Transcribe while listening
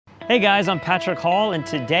Hey guys, I'm Patrick Hall, and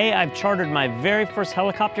today I've chartered my very first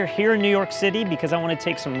helicopter here in New York City because I want to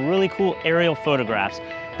take some really cool aerial photographs.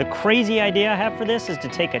 The crazy idea I have for this is to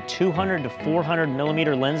take a 200 to 400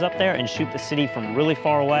 millimeter lens up there and shoot the city from really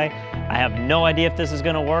far away. I have no idea if this is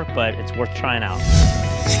going to work, but it's worth trying out.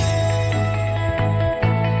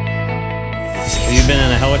 Have you been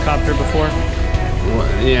in a helicopter before?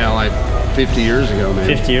 Well, yeah, like 50 years ago,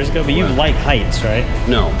 maybe. 50 years ago? But you like heights, right?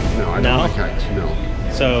 No, I don't like heights, no.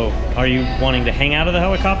 So, are you wanting to hang out of the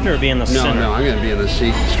helicopter or be in the center? No, I'm going to be in the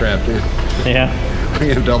seat strapped in. Yeah? I'm going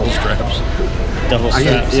to have double straps. Double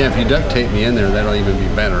straps? Yeah, if you duct tape me in there, that'll even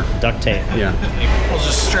be better. Duct tape? Yeah. We'll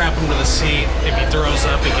just strap him to the seat. If he throws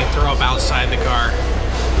up, he can throw up outside the car.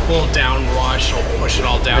 We'll downwash, we'll push it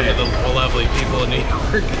all down to the lovely people in New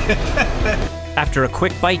York. After a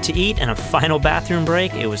quick bite to eat and a final bathroom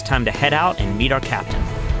break, it was time to head out and meet our captain.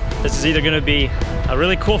 This is either going to be a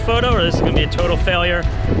really cool photo or this is going to be a total failure.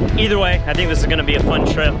 Either way, I think this is going to be a fun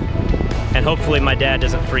trip, and hopefully my dad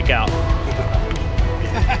doesn't freak out.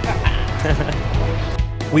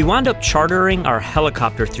 We wound up chartering our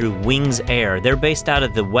helicopter through Wings Air. They're based out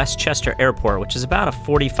of the Westchester Airport, which is about a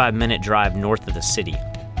 45-minute drive north of the city.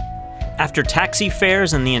 After taxi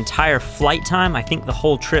fares and the entire flight time, I think the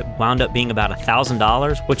whole trip wound up being about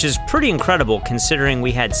 $1,000, which is pretty incredible considering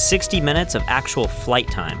we had 60 minutes of actual flight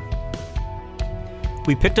time.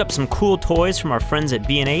 We picked up some cool toys from our friends at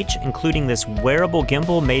B&H, including this wearable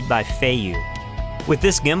gimbal made by Feiyu. With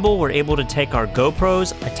this gimbal, we're able to take our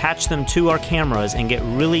GoPros, attach them to our cameras, and get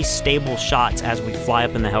really stable shots as we fly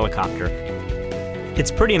up in the helicopter.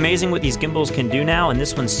 It's pretty amazing what these gimbals can do now, and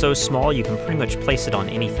this one's so small you can pretty much place it on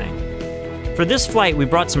anything. For this flight, we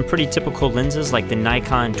brought some pretty typical lenses like the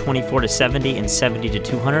Nikon 24-70 and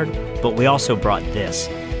 70-200, but we also brought this.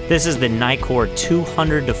 This is the Nikkor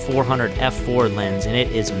 200-400 f4 lens, and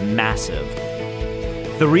it is massive.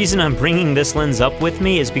 The reason I'm bringing this lens up with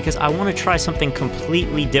me is because I want to try something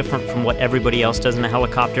completely different from what everybody else does in a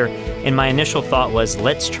helicopter, and my initial thought was,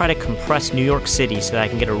 let's try to compress New York City so that I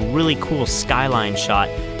can get a really cool skyline shot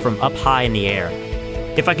from up high in the air.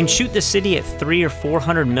 If I can shoot the city at 300 or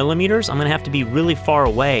 400 millimeters, I'm going to have to be really far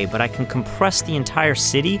away, but I can compress the entire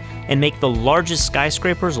city and make the largest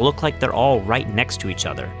skyscrapers look like they're all right next to each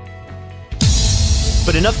other.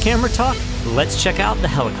 But enough camera talk, let's check out the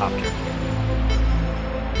helicopter.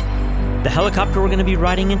 The helicopter we're going to be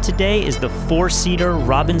riding in today is the 4-seater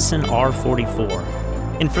Robinson R44.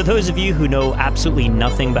 And for those of you who know absolutely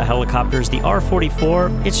nothing about helicopters, the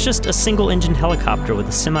R44, it's just a single-engine helicopter with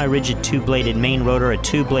a semi-rigid 2-bladed main rotor, a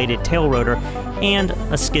 2-bladed tail rotor, and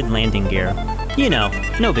a skid landing gear. You know,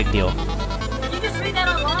 no big deal. Did you just read that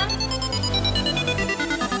online?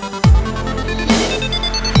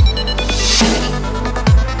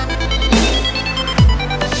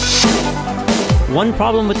 One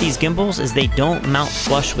problem with these gimbals is they don't mount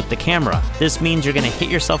flush with the camera. This means you're going to hit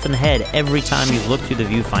yourself in the head every time you look through the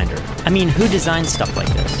viewfinder. I mean, who designed stuff like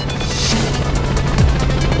this?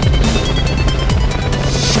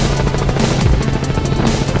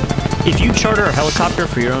 If you charter a helicopter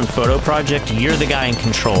for your own photo project, you're the guy in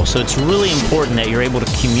control, so it's really important that you're able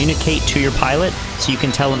to communicate to your pilot so you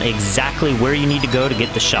can tell them exactly where you need to go to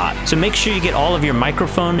get the shot. So make sure you get all of your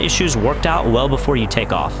microphone issues worked out well before you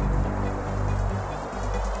take off.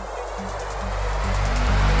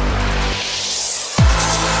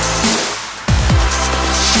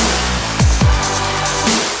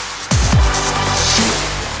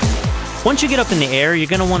 Once you get up in the air, you're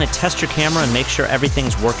going to want to test your camera and make sure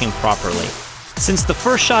everything's working properly. Since the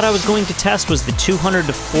first shot I was going to test was the 200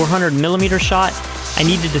 to 400 millimeter shot, I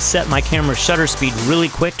needed to set my camera's shutter speed really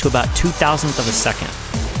quick to about 2,000th of a second.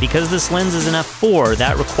 Because this lens is an f4,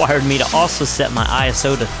 that required me to also set my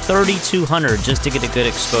ISO to 3200 just to get a good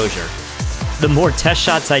exposure. The more test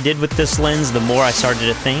shots I did with this lens, the more I started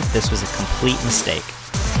to think this was a complete mistake.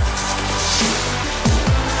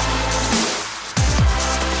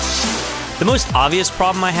 The most obvious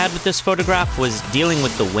problem I had with this photograph was dealing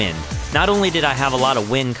with the wind. Not only did I have a lot of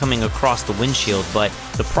wind coming across the windshield, but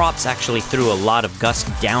the props actually threw a lot of gust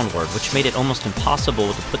downward, which made it almost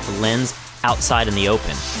impossible to put the lens outside in the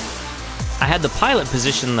open. I had the pilot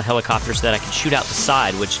position the helicopter so that I could shoot out the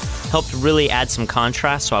side, which helped really add some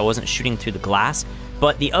contrast so I wasn't shooting through the glass.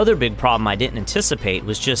 But the other big problem I didn't anticipate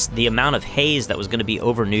was just the amount of haze that was going to be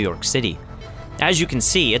over New York City. As you can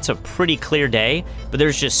see, it's a pretty clear day, but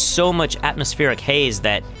there's just so much atmospheric haze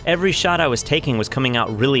that every shot I was taking was coming out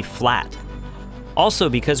really flat. Also,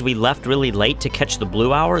 because we left really late to catch the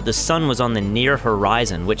blue hour, the sun was on the near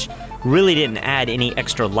horizon, which really didn't add any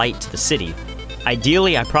extra light to the city.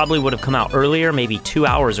 Ideally, I probably would have come out earlier, maybe 2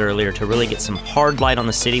 hours earlier, to really get some hard light on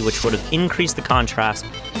the city, which would have increased the contrast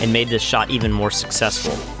and made this shot even more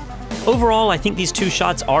successful. Overall, I think these two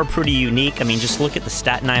shots are pretty unique. I mean, just look at the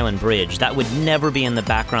Staten Island Bridge. That would never be in the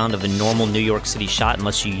background of a normal New York City shot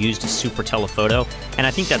unless you used a super telephoto, and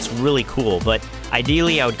I think that's really cool. But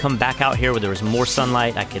ideally, I would come back out here where there was more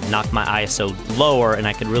sunlight, I could knock my ISO lower, and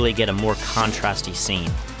I could really get a more contrasty scene.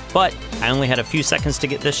 But I only had a few seconds to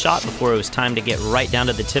get this shot before it was time to get right down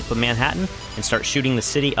to the tip of Manhattan and start shooting the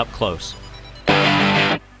city up close.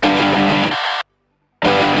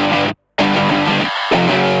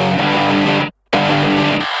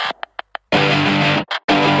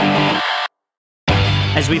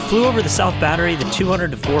 As we flew over the South Battery, the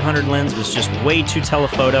 200 to 400 lens was just way too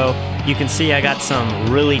telephoto. You can see I got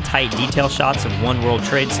some really tight detail shots of One World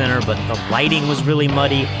Trade Center, but the lighting was really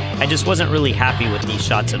muddy. I just wasn't really happy with these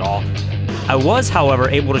shots at all. I was, however,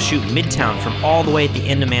 able to shoot Midtown from all the way at the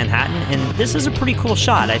end of Manhattan, and this is a pretty cool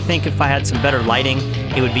shot. I think if I had some better lighting,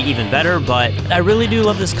 it would be even better, but I really do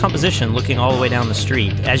love this composition looking all the way down the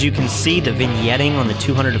street. As you can see, the vignetting on the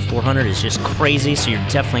 200 to 400 is just crazy, so you're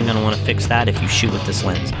definitely going to want to fix that if you shoot with this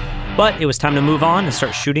lens. But it was time to move on and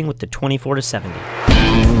start shooting with the 24 to 70.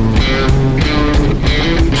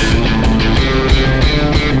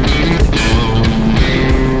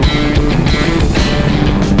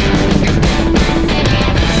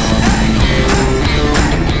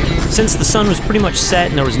 Since the sun was pretty much set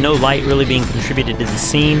and there was no light really being contributed to the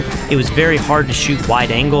scene, it was very hard to shoot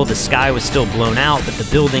wide angle. The sky was still blown out, but the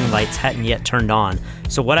building lights hadn't yet turned on.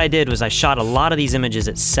 So what I did was I shot a lot of these images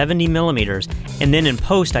at 70 millimeters, and then in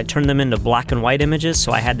post I turned them into black and white images,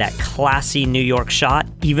 so I had that classy New York shot,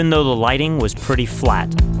 even though the lighting was pretty flat.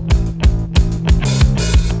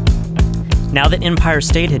 Now that Empire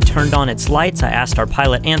State had turned on its lights, I asked our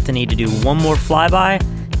pilot Anthony to do one more flyby,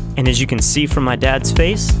 and as you can see from my dad's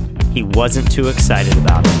face, he wasn't too excited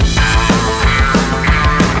about it.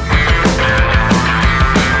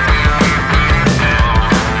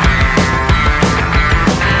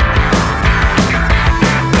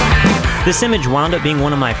 This image wound up being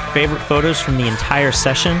one of my favorite photos from the entire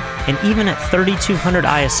session, and even at 3200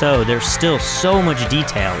 ISO, there's still so much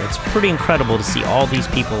detail. It's pretty incredible to see all these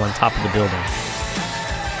people on top of the building.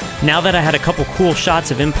 Now that I had a couple cool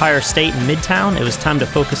shots of Empire State and Midtown, it was time to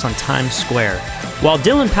focus on Times Square. While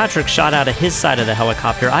Dylan Patrick shot out of his side of the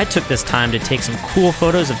helicopter, I took this time to take some cool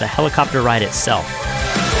photos of the helicopter ride itself.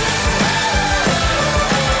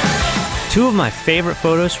 Two of my favorite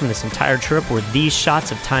photos from this entire trip were these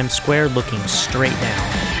shots of Times Square looking straight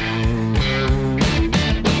down.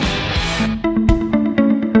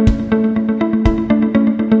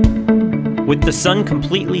 With the sun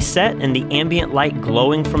completely set and the ambient light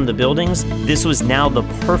glowing from the buildings, this was now the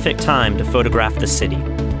perfect time to photograph the city.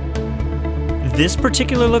 This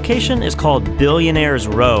particular location is called Billionaires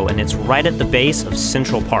Row, and it's right at the base of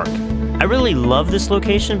Central Park. I really love this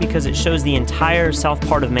location because it shows the entire south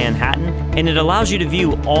part of Manhattan, and it allows you to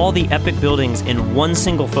view all the epic buildings in one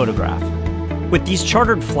single photograph. With these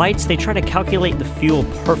chartered flights, they try to calculate the fuel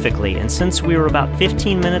perfectly, and since we were about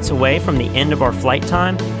 15 minutes away from the end of our flight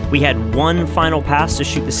time, we had one final pass to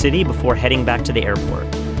shoot the city before heading back to the airport.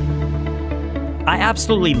 I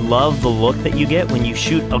absolutely love the look that you get when you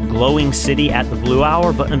shoot a glowing city at the blue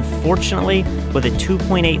hour, but unfortunately, with a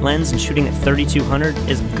 2.8 lens and shooting at 3200,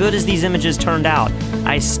 as good as these images turned out,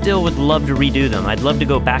 I still would love to redo them. I'd love to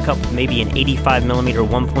go back up with maybe an 85mm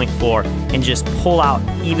 1.4 and just pull out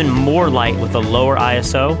even more light with a lower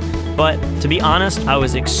ISO. But to be honest, I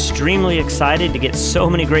was extremely excited to get so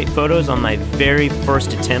many great photos on my very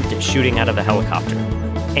first attempt at shooting out of a helicopter.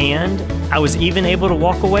 And I was even able to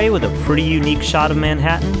walk away with a pretty unique shot of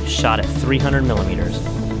Manhattan, shot at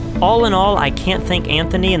 300mm. All in all, I can't thank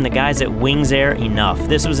Anthony and the guys at Wings Air enough.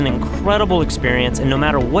 This was an incredible experience, and no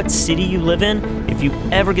matter what city you live in, if you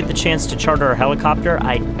ever get the chance to charter a helicopter,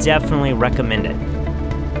 I definitely recommend it.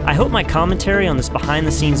 I hope my commentary on this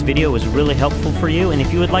behind-the-scenes video was really helpful for you, and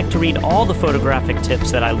if you would like to read all the photographic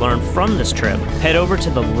tips that I learned from this trip, head over to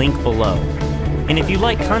the link below. And if you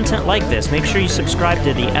like content like this, make sure you subscribe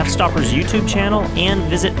to the Fstoppers YouTube channel and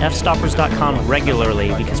visit fstoppers.com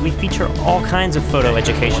regularly because we feature all kinds of photo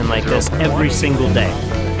education like this every single day.